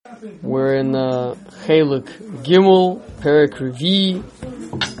We're in Chelik Gimel, Perek Revi,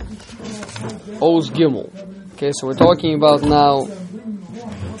 Oz Gimel. Okay, so we're talking about now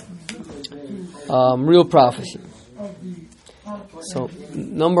real prophecy. So,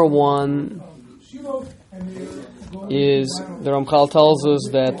 number one is the Ramchal tells us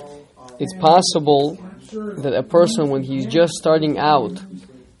that it's possible that a person, when he's just starting out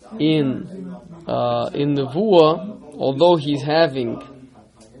in Nevuah, although he's having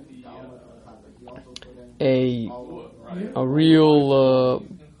a real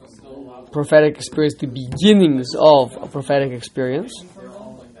prophetic experience, the beginnings of a prophetic experience,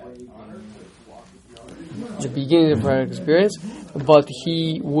 but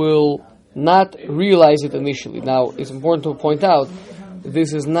he will not realize it initially. Now, it's important to point out,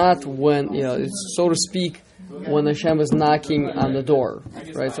 this is not when, it's so to speak, when Hashem is knocking on the door,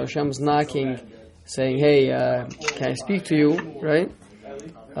 right? So Hashem is knocking, saying, hey, can I speak to you, right?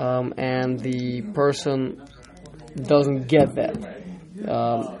 And the person doesn't get that.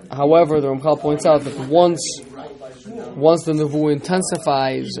 However, the Ramchal points out that once the Nevuah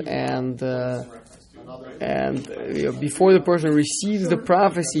intensifies and before the person receives the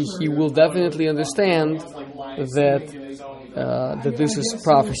prophecy, he will definitely understand that this is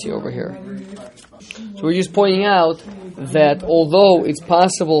prophecy over here. So we're just pointing out that although it's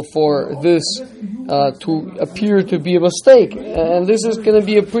possible for this to appear to be a mistake, and this is going to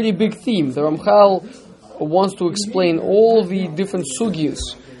be a pretty big theme, the Ramchal wants to explain all the different sugyas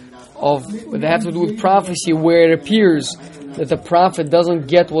that have to do with prophecy, where it appears that the prophet doesn't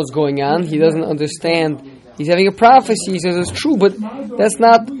get what's going on, he doesn't understand. He's having a prophecy, he says it's true, but that's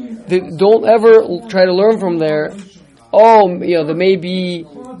not. Don't ever try to learn from there. That maybe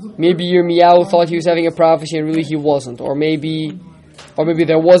Yirmiyahu thought he was having a prophecy and really he wasn't, or maybe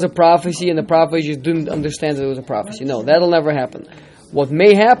there was a prophecy and the prophet just didn't understand that it was a prophecy. No, that'll never happen. What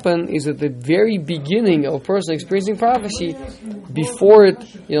may happen is at the very beginning of a person experiencing prophecy, before it,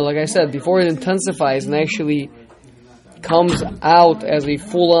 like I said, before it intensifies and actually comes out as a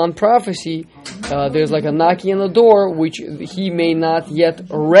full-on prophecy, there's like a knocking on the door, which he may not yet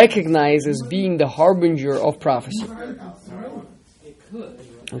recognize as being the harbinger of prophecy.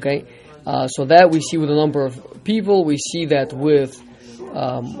 Okay, so that we see with a number of people. We see that with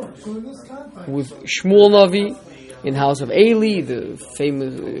Shmuel Navi in house of Eli, the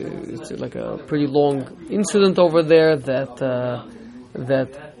famous. It's like a pretty long incident over there that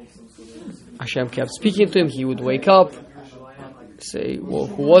Hashem kept speaking to him. He would wake up, say, well,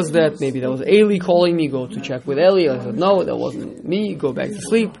 who was that? Maybe that was Eli calling me. Go to check with Eli. I said, no, that wasn't me. Go back to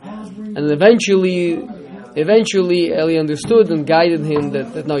sleep. And eventually Eli understood and guided him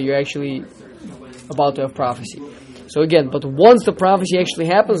that no, you're actually about to have prophecy. So again, but once the prophecy actually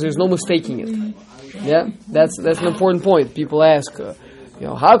happens, there's no mistaking it. Yeah, that's an important point. People ask,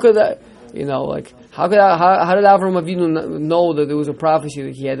 how could that, how did Avraham Avinu know that there was a prophecy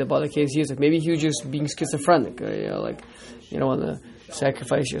that he had about a case of Yitzchak? Maybe he was just being schizophrenic. You don't want to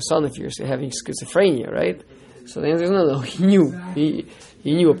sacrifice your son if you're having schizophrenia, right? So the answer is no. He knew. He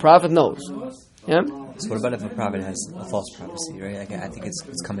knew. A prophet knows. Yeah. So what about if a prophet has a false prophecy, right? I think it's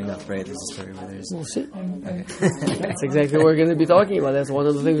coming up, right? There's a story where there's... We'll see. Okay. That's exactly what we're going to be talking about. That's one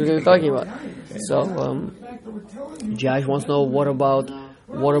of the things we're going to be talking about. Okay. So, Josh wants to know what about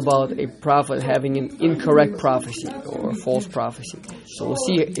a prophet having an incorrect prophecy or a false prophecy. So we'll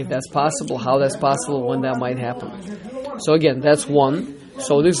see if that's possible, how that's possible, when that might happen. So again, that's one.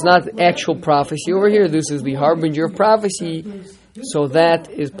 So this is not actual prophecy over here. This is the harbinger of prophecy. So that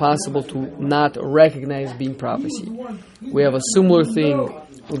is possible to not recognize being prophecy. We have a similar thing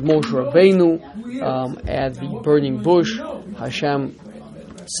with Moshe Rabbeinu at the burning bush. Hashem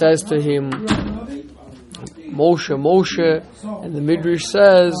says to him, Moshe, Moshe, and the Midrash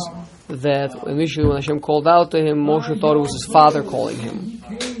says that initially when Hashem called out to him, Moshe thought it was his father calling him.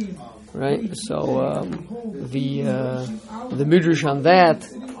 Right? So the Midrash on that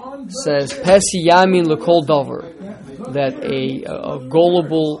says, Pesi Yamin L'Kol Davar, that a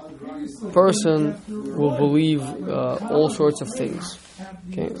gullible person will believe all sorts of things.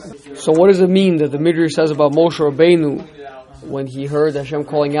 Okay. So what does it mean that the Midrash says about Moshe Rabbeinu when he heard Hashem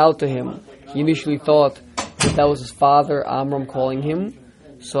calling out to him? He initially thought that was his father Amram calling him.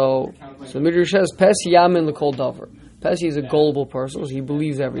 So the Midrash says, Pesi Yamin L'Kol Davar. Pesi is a gullible person, so he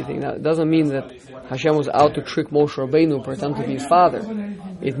believes everything. Now, it doesn't mean that Hashem was out to trick Moshe Rabbeinu and pretend to be his father.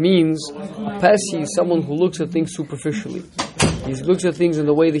 It means a Pesi is someone who looks at things superficially. He looks at things in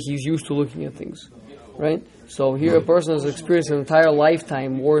the way that he's used to looking at things. right? So here a person has experienced an entire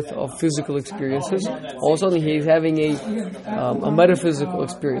lifetime worth of physical experiences. All of a sudden he's having a metaphysical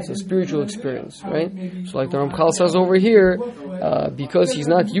experience, a spiritual experience, right? So like the Ramchal says over here, because he's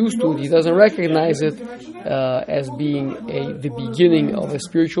not used to it, he doesn't recognize it as being the beginning of a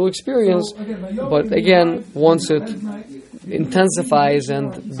spiritual experience. But again, once it intensifies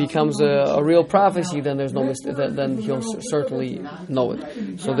and becomes a real prophecy, then there's no mistake. Then he'll certainly know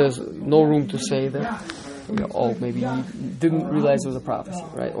it. So there's no room to say that, maybe he didn't realize it was a prophecy,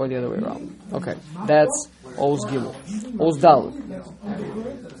 right? Or the other way around. Okay, that's Oz Gimel. Oz Dalet.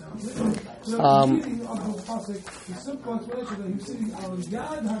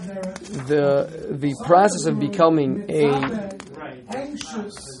 The process of becoming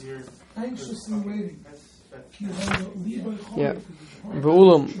anxiously waiting. Yeah.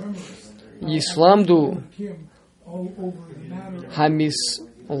 Ve'ulam Yislamdu Hamis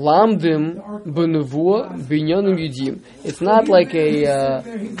Lamdim Benuvua Binyanim Yudim. It's not like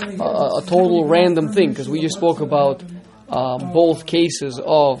a total random thing, because we just spoke about both cases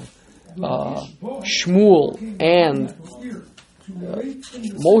of Shmuel and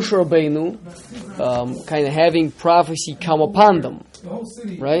Moshe Rabbeinu kind of having prophecy come upon them,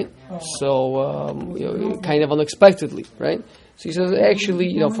 right? So kind of unexpectedly, right? So he says,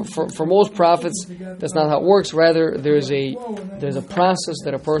 actually, for most prophets, that's not how it works. Rather, there's a process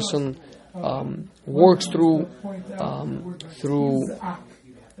that a person works through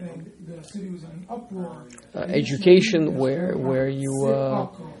education, where you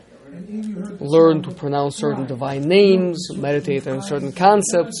learn to pronounce certain divine names, meditate on certain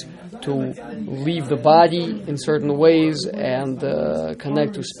concepts, to leave the body in certain ways, and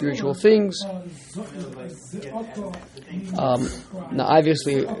connect to spiritual things. Now,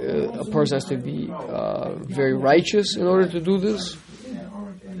 obviously, a person has to be very righteous in order to do this.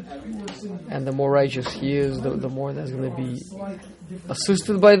 And the more righteous he is, the more that's going to be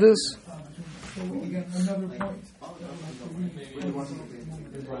assisted by this.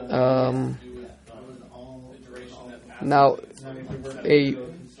 Now, a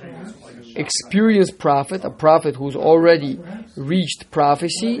experienced prophet, a prophet who's already reached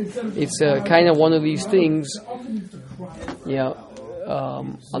prophecy, it's kind of one of these things.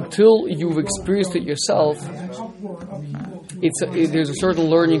 Until you've experienced it yourself, there's a certain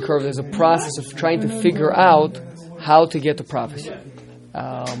learning curve. There's a process of trying to figure out how to get to prophecy.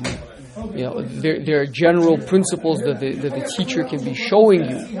 There are general principles that the teacher can be showing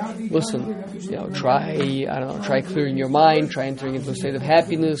you. Listen, try clearing your mind, try entering into a state of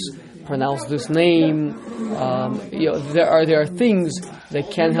happiness, pronounce this name. There are things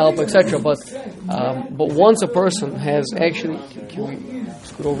that can help, etc. But once a person has actually, can we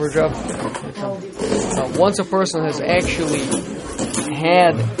scoot over, Jeff? Once a person has actually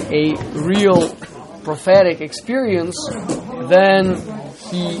had a real prophetic experience, then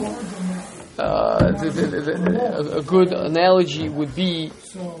he. A good analogy would be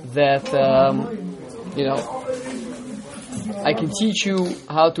that I can teach you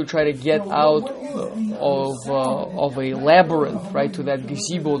how to try to get out of a labyrinth, right, to that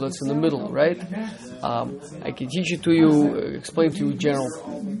gazebo that's in the middle, right? I can teach it to you, explain to you general.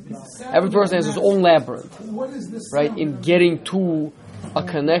 Every person has his own labyrinth, right, in getting to a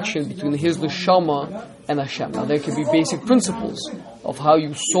connection between his neshama and Hashem. Now, there can be basic principles of how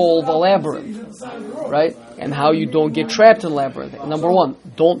you solve a labyrinth, right? And how you don't get trapped in a labyrinth. Number one,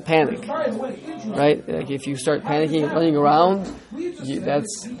 don't panic, right? Like if you start panicking and running around, then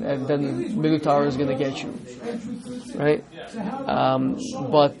the Minotaur is going to get you, right?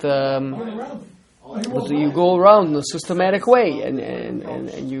 But you go around in a systematic way, and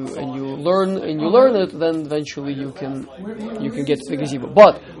you learn it. Then eventually you can get to the gazebo.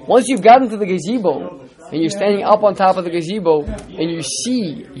 But once you've gotten to the gazebo, and you're standing up on top of the gazebo, and you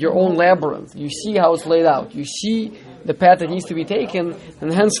see your own labyrinth, you see how it's laid out, you see the path that needs to be taken,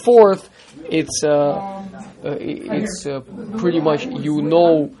 and henceforth it's pretty much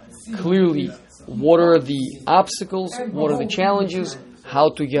clearly what are the obstacles, what are the challenges, how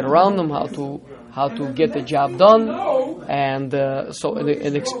to get around them, how to get the job done. And so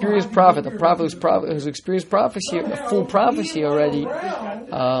an experienced prophet, a prophet who's experienced prophecy, a full prophecy already,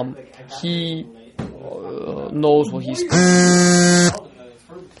 he knows what he's.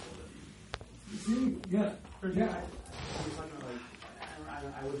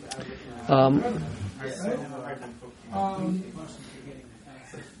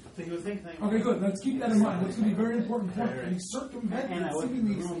 Okay, good. Let's keep that in mind. That's going to be a very important point.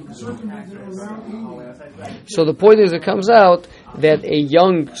 So the point is, it comes out that a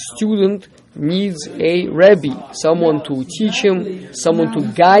young student needs a Rebbe, someone to teach him, someone to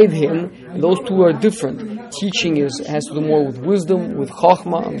guide him. And those two are different. Teaching has to do more with wisdom, with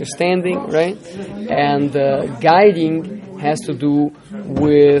chokhmah, understanding, right? And guiding has to do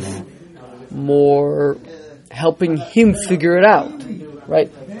with more helping him figure it out,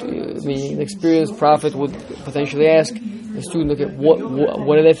 right? An experienced prophet would potentially ask the student, okay,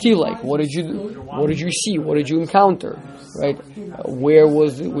 what did that feel like? What did you do? What did you see? What did you encounter? Right? Where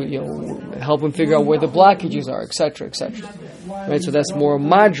was help him figure out where the blockages are, etc., etc. Right? So that's more a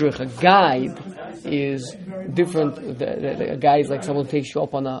madrich, a guide is different. A guide is like someone takes you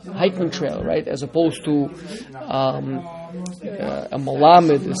up on a hiking trail, right? As opposed to a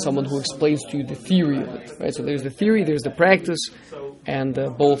malamed is someone who explains to you the theory of it, right? So there's the theory, there's the practice, and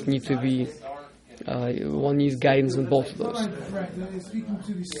both need to be. One needs guidance in both of those.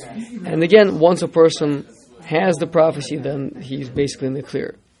 And again, once a person has the prophecy, then he's basically in the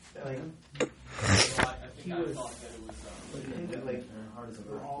clear.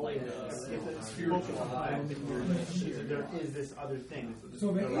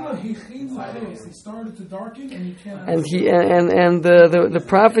 So they started to darken, and you can't. And the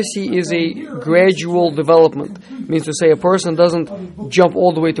prophecy is a gradual development. It means to say a person doesn't jump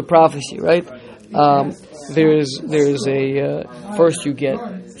all the way to prophecy, right? There's a first you get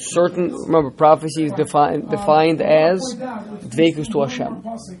certain. Remember, prophecy is defined as dveikus to Hashem,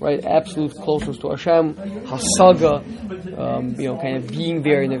 right? Absolute closeness to Hashem, hasaga, kind of being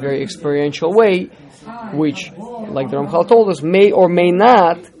there in a very experiential way, which, like the Ramchal told us, may or may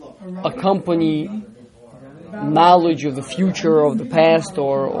not accompany knowledge of the future, of the past,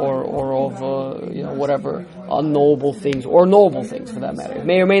 or of whatever unknowable things or knowable things for that matter. It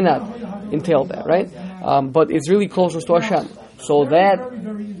may or may not entail that, right? But it's really closest to Hashem. So that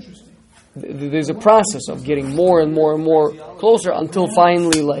there's a process of getting more and more and more closer until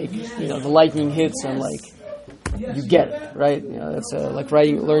finally, the lightning hits and you get it, right? That's like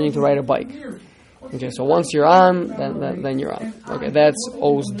learning to ride a bike. Okay, so once you're on, then you're on. Okay, that's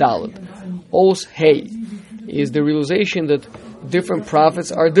Os Dalet. Os Hey is the realization that different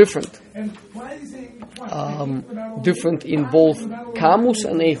prophets are different. Different in both Kamus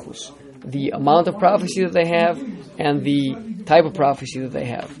and Eichus. The amount of prophecy that they have and the type of prophecy that they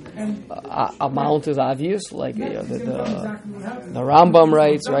have. Amount is obvious, like the Rambam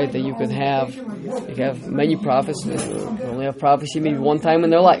writes, right, that you have many prophets that only have prophecy maybe one time in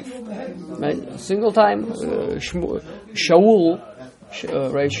their life, right? A single time. Shaul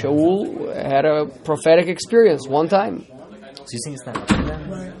had a prophetic experience one time. So you think it's not up to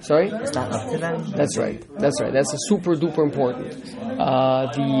them? Sorry? It's not up to them? That's right. That's a super duper important.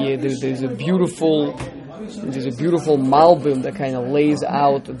 There's a beautiful Malbim that kind of lays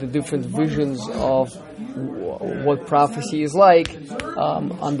out the different visions of what prophecy is like.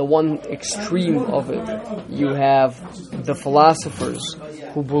 On the one extreme of it, you have the philosophers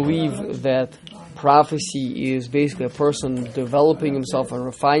who believe that prophecy is basically a person developing himself and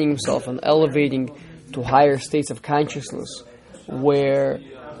refining himself and elevating to higher states of consciousness where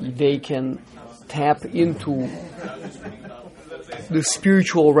they can tap into the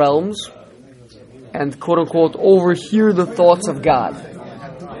spiritual realms and quote-unquote overhear the thoughts of God,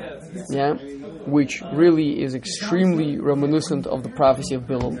 which really is extremely reminiscent of the prophecy of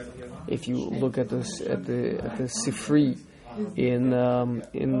Bilam. If you look at this at the Sifri in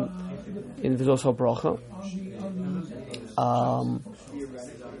Vizos HaBracha,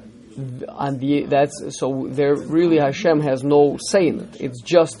 so there really Hashem has no say in it. It's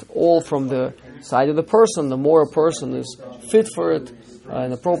just all from the side of the person. The more a person is fit for it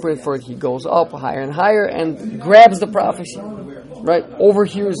and appropriate for it, he goes up higher and higher and grabs the prophecy, right?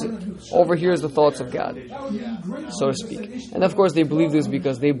 Overhears the thoughts of God, so to speak. And of course they believe this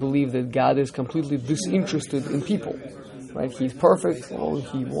because they believe that God is completely disinterested in people, right? He's perfect. All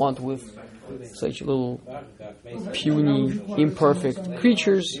he wants with such little puny, imperfect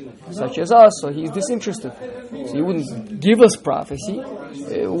creatures such as us, so he's disinterested. So he wouldn't give us prophecy.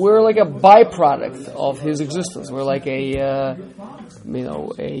 We're like a byproduct of his existence. We're like a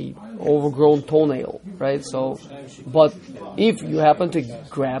overgrown toenail, right? So, but if you happen to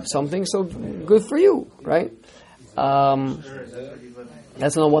grab something, so good for you, right? That's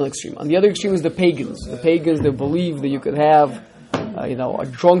on one extreme. On the other extreme is the pagans. The pagans that believe that you could have a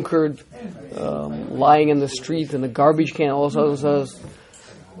drunkard lying in the street and the garbage can all of a sudden says,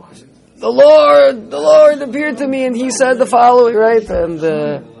 the Lord appeared to me and he said the following, right? And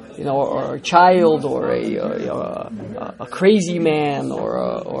or a child or a crazy man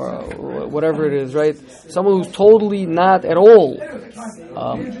or whatever it is, right? Someone who's totally not at all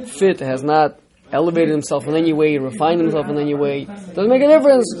fit, has not elevated himself in any way, refined himself in any way. Doesn't make a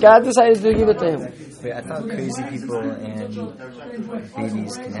difference. God decided to give it to him. Wait, I thought crazy people and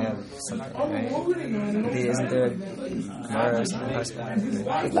babies can have something, right? Isn't there a Gemara or something like that?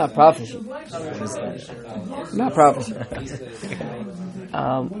 It's not prophecy. What is that? Not prophecy.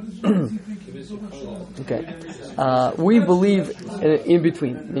 Okay. We believe in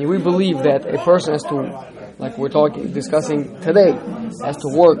between. I mean, we believe that a person has to, like we're discussing today, has to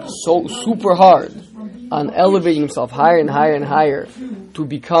work so super hard on elevating himself higher and higher and higher to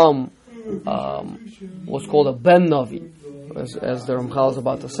become what's called a ben navi, as the Ramchal is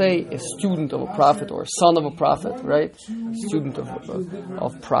about to say, a student of a prophet or a son of a prophet, right? Student of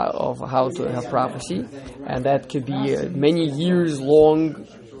how to have prophecy, and that could be a many years long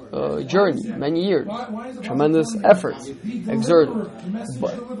journey, many years, tremendous efforts exerted.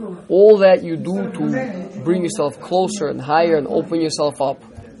 But all that you do to bring yourself closer and higher and open yourself up,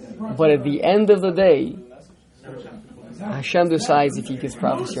 but at the end of the day, Hashem decides if he gives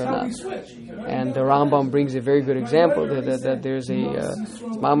prophecy or not. And the Rambam brings a very good example that there's a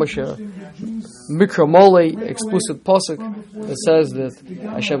mamash mikra mole explicit pasuk that says that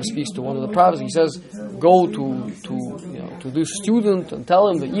Hashem speaks to one of the prophets. He says, "Go to this student and tell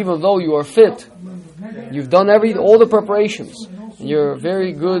him that even though you are fit, you've done all the preparations, and you're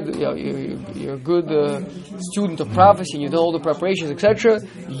very good. You're a good student of prophecy, and you've done all the preparations, etc.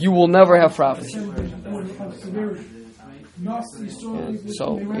 You will never have prophecy." And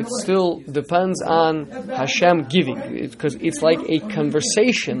so it still depends on Hashem giving, because it's like a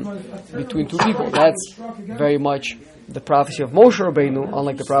conversation between two people. That's very much the prophecy of Moshe Rabbeinu,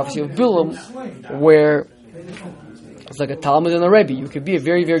 unlike the prophecy of Bilam, where it's like a Talmud and a Rebbe. You could be a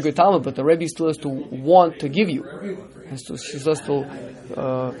very, very good Talmud, but the Rebbe still has to want to give you. He still has to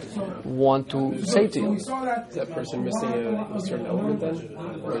want to say to you. Is that person missing a certain element then?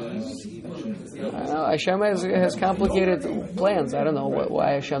 Hashem has complicated plans. I don't know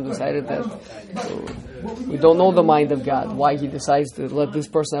why Hashem decided that. We don't know the mind of God, why he decides to let this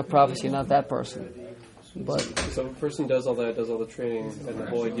person have prophecy and not that person. But so if a person does all the training, and the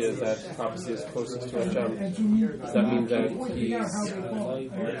whole idea is that prophecy is closest to Hashem, does that mean that he's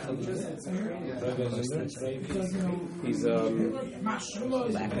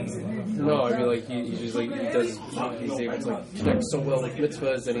no, I mean like he's able to like connect so well with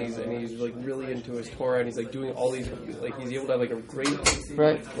mitzvahs, and he's like really into his Torah, and he's like doing all these, like he's able to have like a great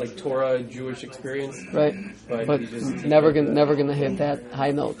like Torah Jewish experience, right? But he's never gonna hit that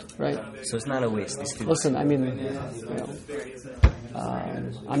high note, right? So it's not a waste. Listen, I mean,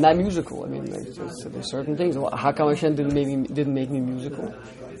 I'm not musical. I mean, there's certain things. How come Hashem didn't make me musical?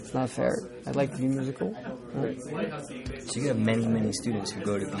 It's not fair. I'd like to be musical. Right? So you have many students who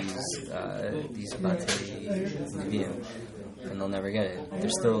go to these Batei Nevi'im, and they'll never get it.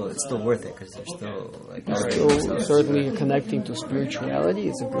 It's still worth it, because they're still like certainly connecting to spirituality.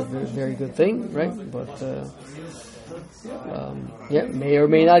 It's a very good thing, right? But may or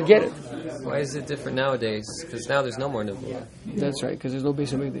may not get it. Why is it different nowadays? Because now there's no more Nevi'im. That's right, because there's no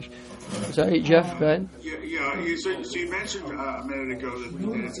Beis Hamikdash. Sorry, Jeff, go ahead. So you mentioned a minute ago that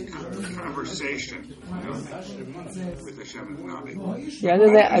it's a conversation with Hashem and Navi. Yeah, and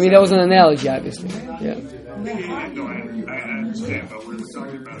then that was an analogy, obviously. Yeah. No, I understand, but we're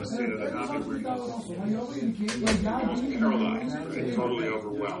talking about a state of the Navi where he's paralyzed, right? Totally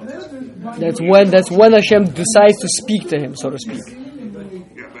overwhelmed. That's when Hashem decides to speak to him, so to speak.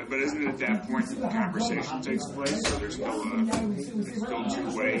 But isn't it at that point that the conversation takes place? So there's still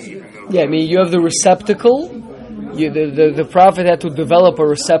two-way, even though... Yeah, I mean, you have the receptacle. The prophet had to develop a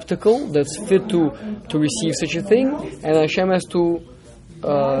receptacle that's fit to receive such a thing, and Hashem has to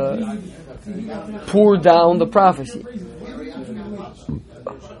pour down the prophecy. But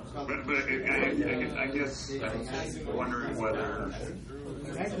I guess I'm wondering whether...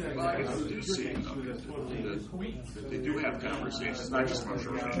 do you see that they do have conversations, not just Moshe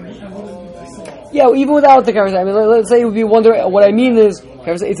Rabbeinu? Yeah, even without the conversation. I mean, let's say we wonder. What I mean is,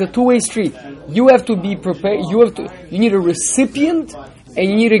 it's a two-way street. You have to be prepared. You need a recipient and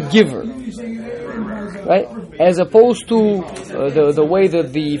you need a giver, right? As opposed to the way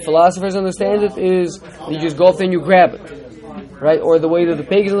that the philosophers understand it is, you just go up and you grab it, right? Or the way that the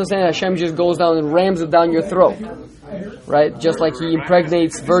pagans understand it, Hashem just goes down and rams it down your throat. Right, just like he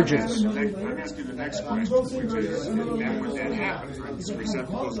impregnates virgins. Let me ask you the next question, which is, then when that happens, right, this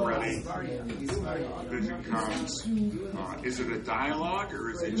receptacle's ready, vision comes, is it a dialogue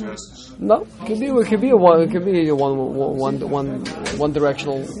or is it just... No, it could be one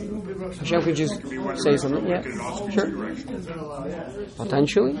directional Hashem could just say something. Yeah, sure.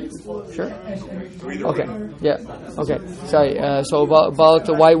 Potentially, sure. Okay, yeah, okay. Sorry. So about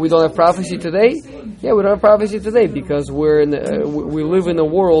why we don't have prophecy today? Yeah, we don't have prophecy today because we live in a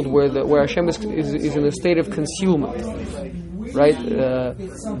world where Hashem is in a state of concealment. Right?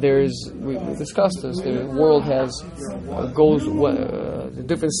 We discussed this. The world goes the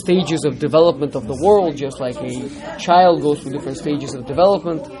different stages of development of the world, just like a child goes through different stages of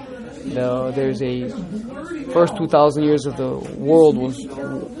development. There's a first 2,000 years of the world was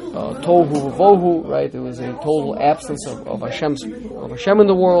tohu vavohu, right? There was a total absence of Hashem in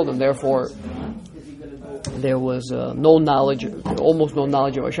the world, and therefore there was no knowledge, almost no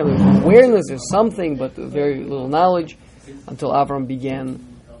knowledge of Hashem. There was awareness, there's something, but very little knowledge, until Avram began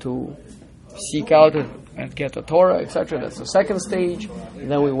to seek out and get the Torah, etc. That's the second stage. And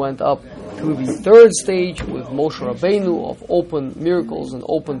then we went up to the third stage with Moshe Rabbeinu of open miracles and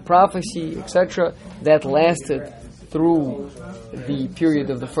open prophecy, etc. That lasted through the period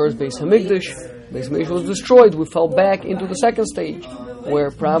of the first Beis Hamikdash. Beis Hamikdash was destroyed. We fell back into the second stage,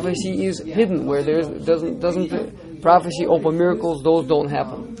 where prophecy is hidden, where there doesn't prophecy, open miracles, those don't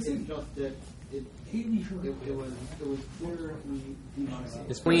happen.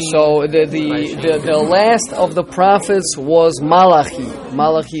 So the last of the prophets was Malachi.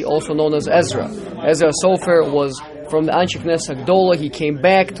 Malachi, also known as Ezra. Ezra Sofer was from the Anshe Knesset Agdola. He came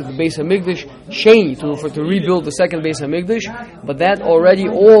back to the Beis Hamikdash, Sheni, to rebuild the second Beis Hamikdash. But that already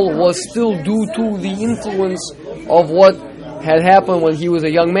all was still due to the influence of what had happened when he was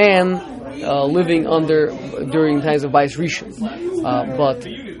a young man living during times of Bais Rishon. But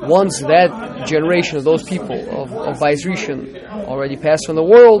once that generation of those people of Bais Rishon already passed from the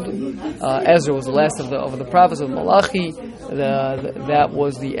world, Ezra was the last of the prophets of Malachi. That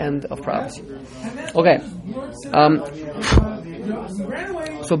was the end of prophecy. Okay.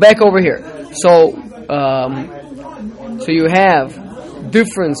 So back over here. So you have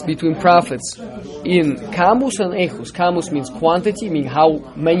difference between prophets in Kamus and Echus. Kamus means quantity, meaning how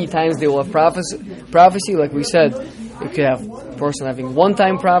many times they will have prophecy. Like we said, you could have a person having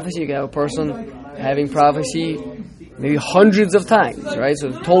one-time prophecy, you could have a person having prophecy maybe hundreds of times, right?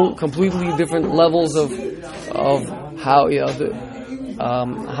 So completely different levels of how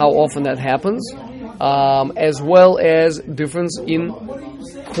how often that happens, as well as difference in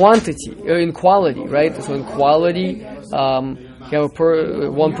quality, right? So in quality, you have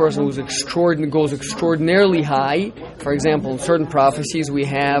one person who's goes extraordinarily high. For example, in certain prophecies we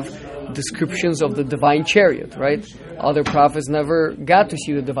have descriptions of the divine chariot, right? Other prophets never got to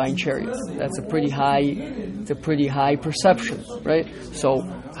see the divine chariot. That's a pretty high perception, right? So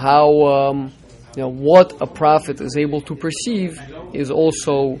how what a prophet is able to perceive is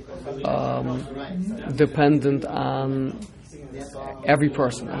also dependent on every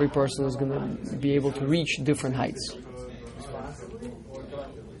person. Every person is going to be able to reach different heights.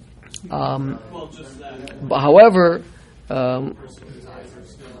 But however,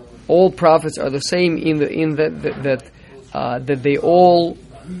 all prophets are the same in that they all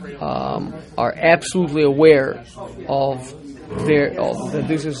are absolutely aware of that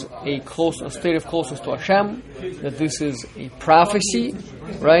this is a state of closeness to Hashem, that this is a prophecy,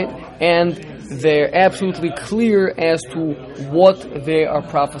 right? And they're absolutely clear as to what they are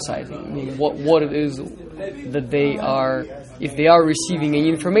prophesying. I mean, what it is that they are. If they are receiving any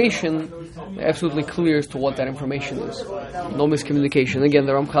information, they're absolutely clear as to what that information is. No miscommunication. Again,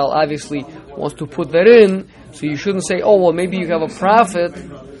 the Ramchal obviously wants to put that in, so you shouldn't say, oh, well, maybe you have a prophet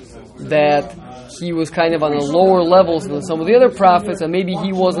that he was kind of on a lower levels than some of the other prophets, and maybe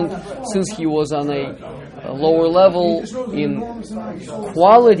he wasn't, since he was on a lower level in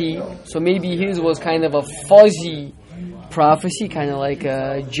quality, so maybe his was kind of a fuzzy prophecy, kind of like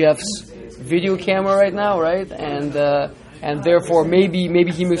Jeff's video camera right now, right? And therefore maybe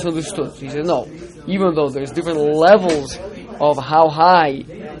he misunderstood. So he said, no, even though there's different levels of how high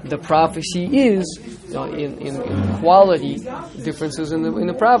the prophecy is, in quality, differences in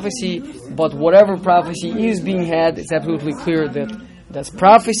the prophecy, but whatever prophecy is being had, it's absolutely clear that's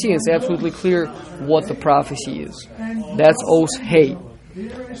prophecy, and it's absolutely clear what the prophecy is. That's Os Hey.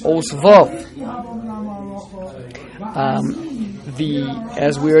 Os Vav.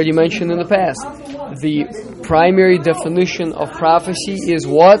 As we already mentioned in the past, the primary definition of prophecy is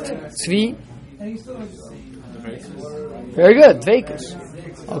what? Tzvi? Very good. Dveikus.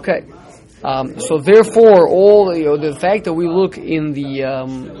 Okay. So therefore, the fact that we look in the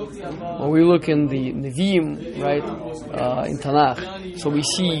Nevi'im, right, in Tanakh, so we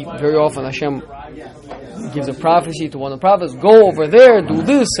see very often Hashem gives a prophecy to one of the prophets: go over there, do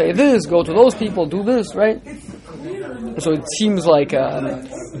this, say this, go to those people, do this, right? So it seems like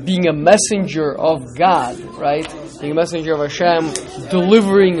being a messenger of God, right? Being a messenger of Hashem,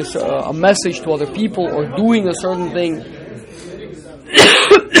 delivering a message to other people or doing a certain thing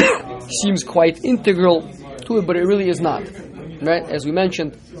seems quite integral to it, but it really is not, right? As we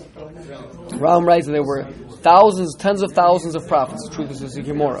mentioned, Ram writes that there were thousands, tens of thousands of prophets. The truth is the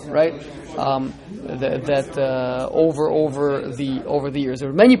Gemara, right? Over the years, there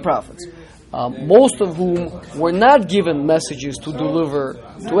were many prophets, most of whom were not given messages to deliver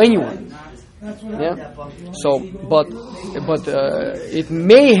to anyone. Yeah. So, but it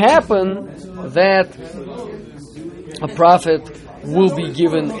may happen that a prophet will be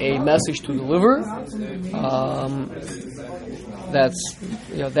given a message to deliver.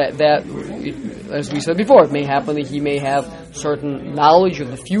 As we said before, it may happen that he may have certain knowledge of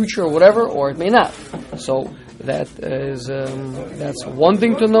the future or whatever, or it may not. So that's one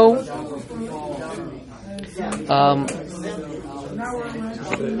thing to know.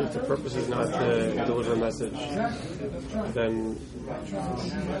 If the purpose is not to deliver a message, then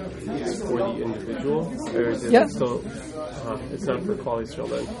it's for the individual, or is it still? It's not for Klal Yisrael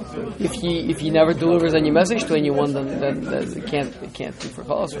then. So if he never delivers any message to anyone, then it can't be for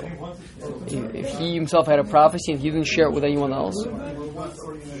Klal Yisrael. If he himself had a prophecy and he didn't share it with anyone else,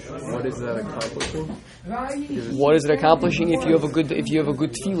 what is that accomplishing? What is it accomplishing if you have a good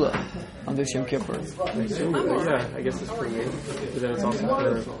tefillah on this Yom Kippur? I guess it's for me. But then it's also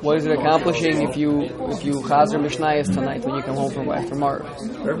for what is it accomplishing if you chazer Mishnayos tonight when you come home from after Mar?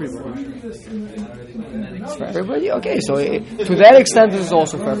 For everybody. It's for everybody? Okay, so to that extent, this is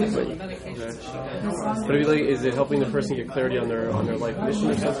also for everybody. But is it helping the person get clarity on their life mission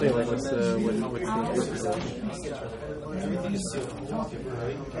or something? Like, what's the purpose of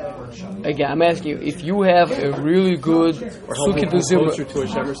Again, I'm asking you, if you have a really good Sukkot closer to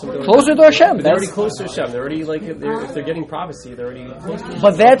Hashem or something. Closer to Hashem. They're already close to Hashem. They're already if they're getting prophecy, they're already close to Hashem.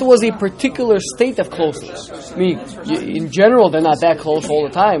 But that was a particular state of closeness. I mean, in general, they're not that close all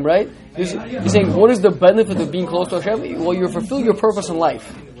the time, right? You're saying, what is the benefit of being close to Hashem? Well, you fulfill your purpose in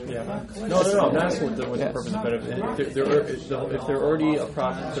life. Yeah. No. I'm not asking what the purpose of benefit. If they're already a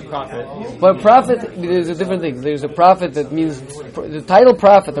prophet, the prophet. But prophet, there's a different thing. There's a prophet that means the title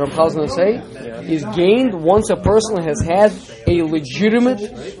prophet that Ramchal is going to say is gained once a person has had a legitimate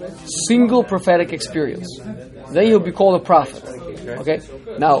single prophetic experience. Then he'll be called a prophet. Okay.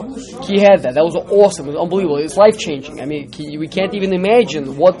 Now he had that. That was awesome. It was unbelievable. It's life changing. I mean, we can't even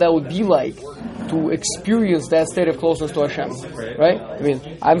imagine what that would be like to experience that state of closeness to Hashem, right? I mean,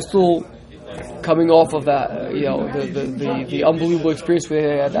 I'm still coming off of that, the unbelievable experience we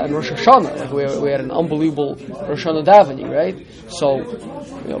had on Rosh Hashanah. Like we had an unbelievable Rosh Hashanah davening, right? So,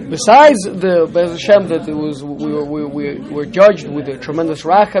 besides the Be'ez Hashem that it was, we were judged with a tremendous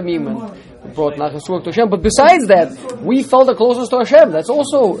rachamim and brought Nachasur to Hashem. But besides that, we felt the closeness to Hashem. That's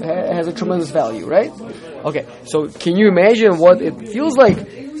also has a tremendous value, right? Okay, so can you imagine what it feels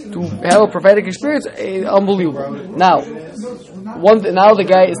like to have a prophetic experience? Unbelievable. Now the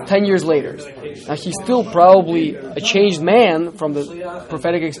guy is 10 years later. Now he's still probably a changed man from the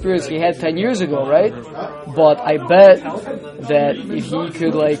prophetic experience he had 10 years ago, right? But I bet that if he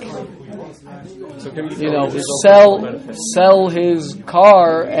could sell his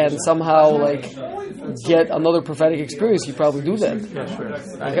car and somehow get another prophetic experience, he'd probably do that. Yeah, sure.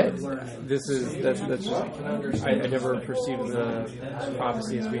 Okay. That's just, I never perceived the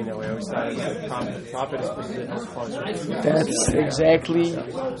prophecy as being that way. I always thought the prophet is supposed to help cause. That's exactly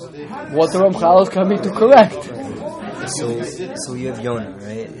what the Ramchal is coming to correct. So you have Yonah,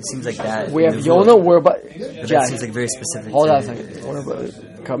 right? It seems like that. We have Yonah. That seems like very specific. Hold on a second. We're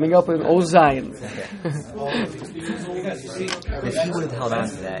coming up in Ozayin. If he would have held on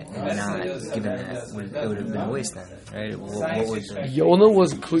to that and not given that, it would have been a waste then, right? What was Yonah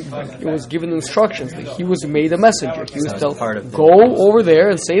was given instructions. He was made a messenger. He was told, go over there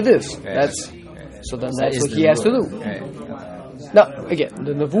and say this. Right. That's what he has to do. Right. Now, again,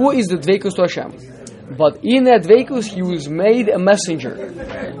 the Nevuah is the Dveikus to Hashem. But in that Dveikus, he was made a messenger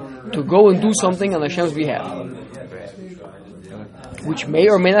to go and do something on Hashem's behalf. Which may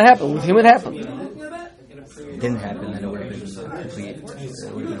or may not happen. With him it happened. It didn't happen, then it would have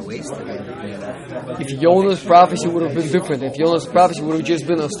been a waste. If Yonah's prophecy would have been different, if Yonah's prophecy would have just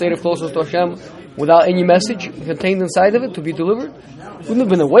been a state of closeness to Hashem without any message contained inside of it to be delivered, it wouldn't have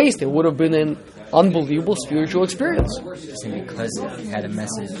been a waste. It would have been an unbelievable spiritual experience. Because it had a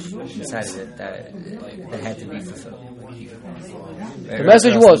message inside of it that had to be fulfilled. The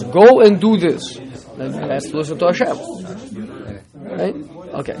message was, go and do this. Then that's to listen to Hashem. Right?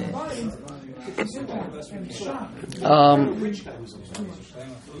 Okay.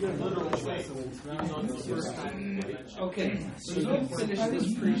 Okay, so don't finish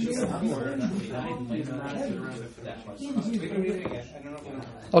this preaching.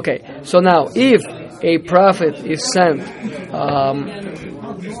 Okay, so now if a prophet is sent,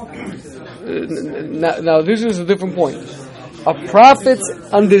 now this is a different point. A prophet's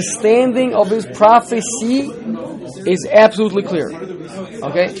understanding of his prophecy is absolutely clear.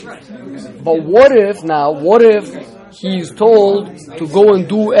 Okay? But what if he's told to go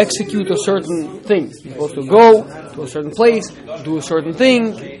and execute a certain thing? He's supposed to go to a certain place, do a certain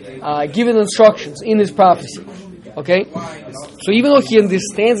thing, given instructions in his prophecy. Okay? So even though he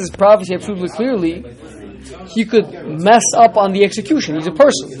understands his prophecy absolutely clearly, he could mess up on the execution. He's a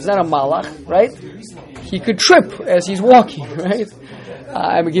person. He's not a malach, right? He could trip as he's walking, right?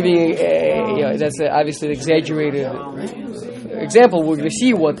 I'm giving that's obviously an exaggerated example. We're going to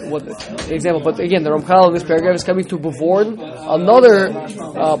see what the example. But again, the Ramchal in this paragraph is coming to bevorn another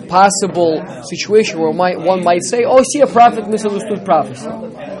possible situation where one might say, "Oh, see, a prophet misunderstood prophecy."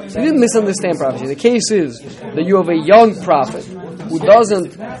 So he didn't misunderstand prophecy. The case is that you have a young prophet who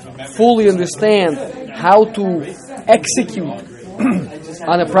doesn't fully understand how to execute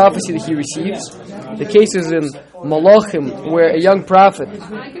on a prophecy that he receives. The case is in Malachim, where a young prophet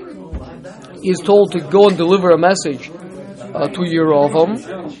is told to go and deliver a message to Yerovam.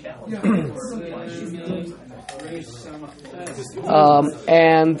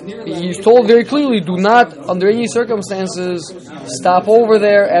 And he's told very clearly, do not, under any circumstances, stop over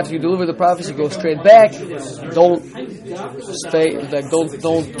there after you deliver the prophecy. Go straight back. Don't stay.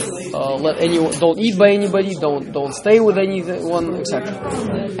 Don't let anyone. Don't eat by anybody. Don't stay with anyone, etc.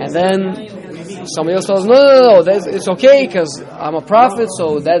 And then somebody else tells, no, it's okay because I'm a prophet,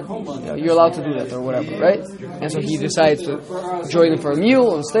 so that you're allowed to do that or whatever, right? And so he decides to join him for a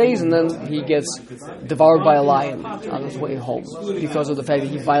meal and stays, and then he gets devoured by a lion on his way home because of the fact that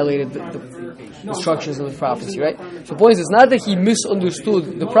he violated the instructions of the prophecy, right? So the point is, it's not that he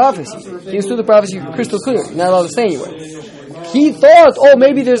misunderstood the prophecy. He understood the prophecy crystal clear. He's not allowed to stay anywhere. He thought,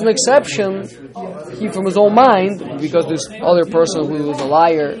 maybe there's an exception. He, from his own mind, because this other person who was a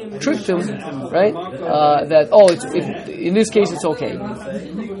liar tricked him, right? In this case it's okay.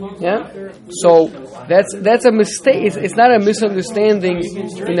 Yeah. So that's a mistake. It's not a misunderstanding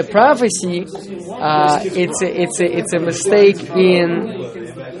in the prophecy. It's a mistake in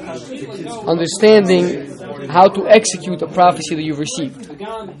understanding how to execute a prophecy that you've received.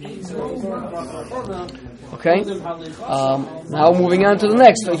 Okay? Now moving on to the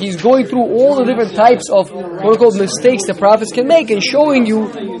next. So he's going through all the different types of quote-unquote mistakes the prophets can make and showing you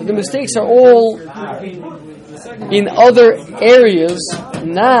that the mistakes are all in other areas,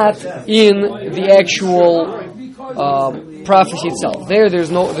 not in the actual prophecy itself.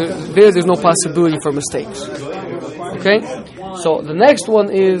 There's no possibility for mistakes. Okay? So the next one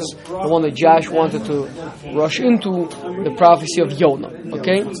is the one that Josh wanted to rush into, the prophecy of Yonah.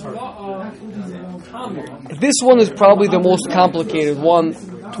 Okay? This one is probably the most complicated one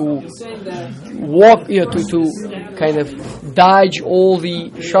to walk, to kind of dodge all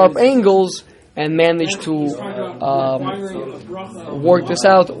the sharp angles and manage to work this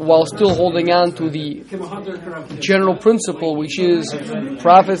out while still holding on to the general principle, which is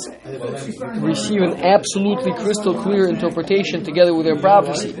prophets receive an absolutely crystal clear interpretation together with their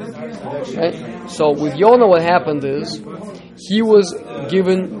prophecy. Right? So with Yonah, what happened is he was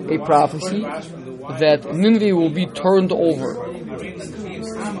given a prophecy that Nineveh will be turned over.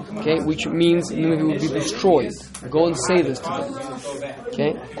 Okay, which means Nineveh will be destroyed. Go and say this to them.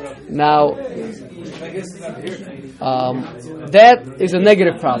 Okay, now that is a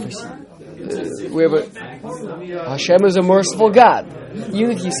negative prophecy. Hashem is a merciful God.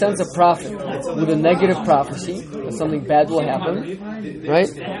 Even if He sends a prophet with a negative prophecy that something bad will happen, right?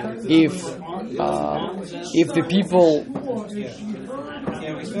 If the people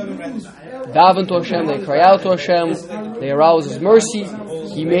daven to Hashem, they cry out to Hashem, they arouse His mercy,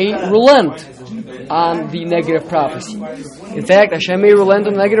 He may relent on the negative prophecy. In fact, Hashem may relent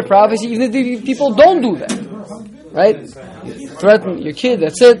on the negative prophecy even if the people don't do that. Right? You threaten your kid,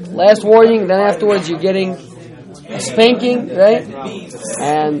 that's it, last warning, then afterwards you're getting a spanking, right?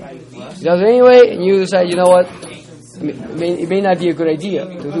 And he does it anyway, and you decide, you know what, it may not be a good idea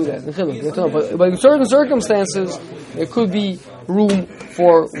to do that. But in certain circumstances, there could be room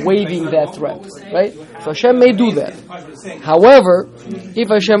for waiving that threat, right? So Hashem may do that. However, if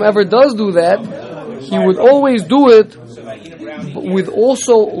Hashem ever does do that, He would always do it with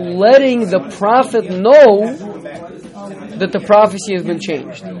also letting the prophet know that the prophecy has been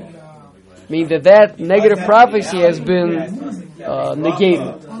changed. Meaning that negative prophecy has been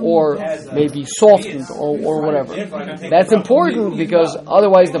negated or maybe softened or whatever. That's important because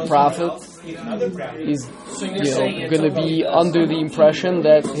otherwise the prophet is going to be under the impression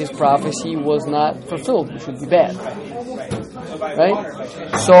that his prophecy was not fulfilled. It should be bad. Right?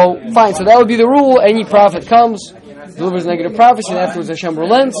 So, fine. So that would be the rule. Any prophet comes, delivers negative prophecy, and afterwards Hashem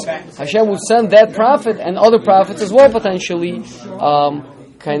relents. Hashem would send that prophet and other prophets as well, potentially,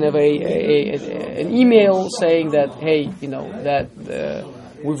 kind of an email saying that, hey, that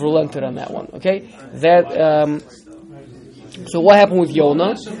we've relented on that one. Okay? So what happened with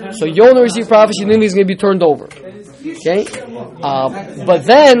Yonah? So Yonah received prophecy, Nineveh is going to be turned over. Okay? But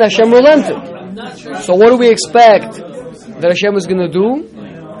then Hashem relented. So what do we expect that Hashem is going to do?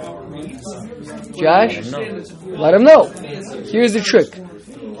 Josh? Let him know. Here's the trick.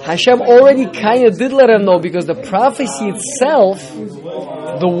 Hashem already kind of did let him know because the prophecy itself,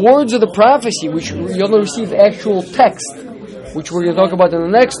 the words of the prophecy, which Yonah received actual text, which we're going to talk about in the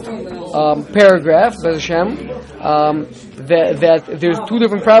next paragraph, Bez Hashem, that there's two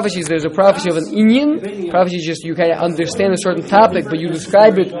different prophecies. There's a prophecy of an Inyan. Prophecy is just you kind of understand a certain topic, but you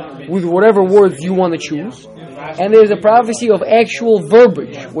describe it with whatever words you want to choose. And there's a prophecy of actual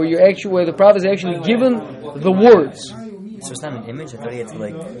verbiage, where the prophet is actually given the words. So it's not an image. I thought he had to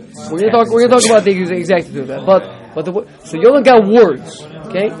We're gonna talk about the exact do that. But so Yonah got words.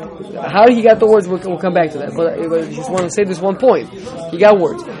 Okay, how he got the words, we'll come back to that. But I just want to say this one point. He got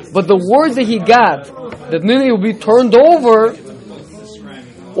words, but the words that he got, that Nineveh will be turned over,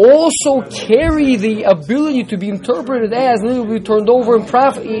 also carry the ability to be interpreted as Nineveh will be turned over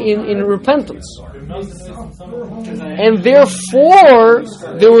in repentance. And therefore,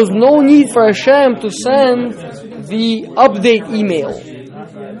 there was no need for Hashem to send the update email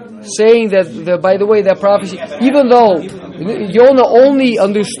saying that, by the way, that prophecy, even though Yonah only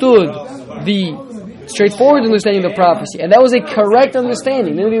understood the straightforward understanding of the prophecy, and that was a correct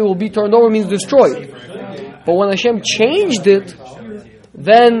understanding, Nineveh will be turned over means destroyed. But when Hashem changed it,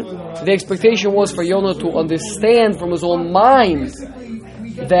 then the expectation was for Yonah to understand from his own mind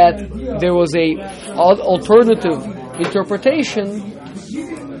that there was a alternative interpretation,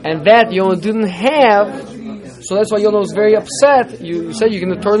 and that Yonah didn't have. So that's why Yonah was very upset. You said you're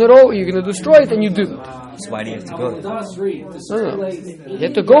going to turn it over, you're going to destroy it, and you didn't. So why do you have to go? No. You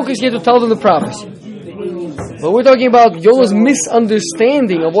have to go because you have to tell them the prophecy. But we're talking about Yonah's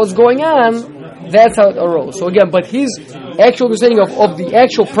misunderstanding of what's going on. That's how it arose. So again, but his actual understanding of the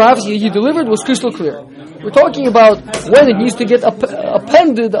actual prophecy he delivered was crystal clear. We're talking about when it needs to get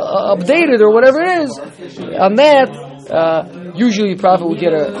appended, updated, or whatever it is. On that, usually the prophet would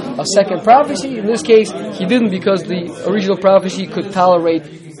get a second prophecy. In this case, he didn't because the original prophecy could tolerate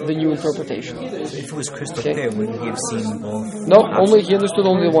the new interpretation. If it was crystal clear, wouldn't he have seen both? No, he understood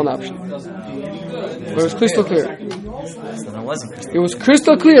only the one option. But it was crystal clear. So that wasn't crystal clear. It was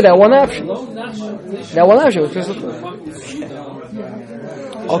crystal clear, that one option. That one option was crystal clear.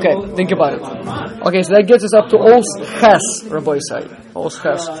 Okay, think about it. Okay, so that gets us up to Os Ches, Rabbi Isai. Os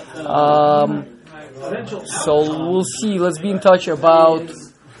Ches. So we'll see. Let's be in touch about.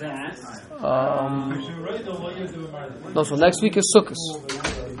 So next week is Sukkot.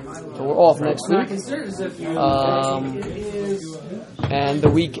 So we're off next week. And the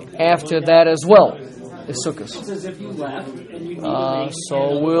week after that as well is Sukkot. So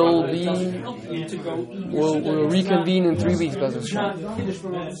we'll reconvene in 3 weeks, Bezos.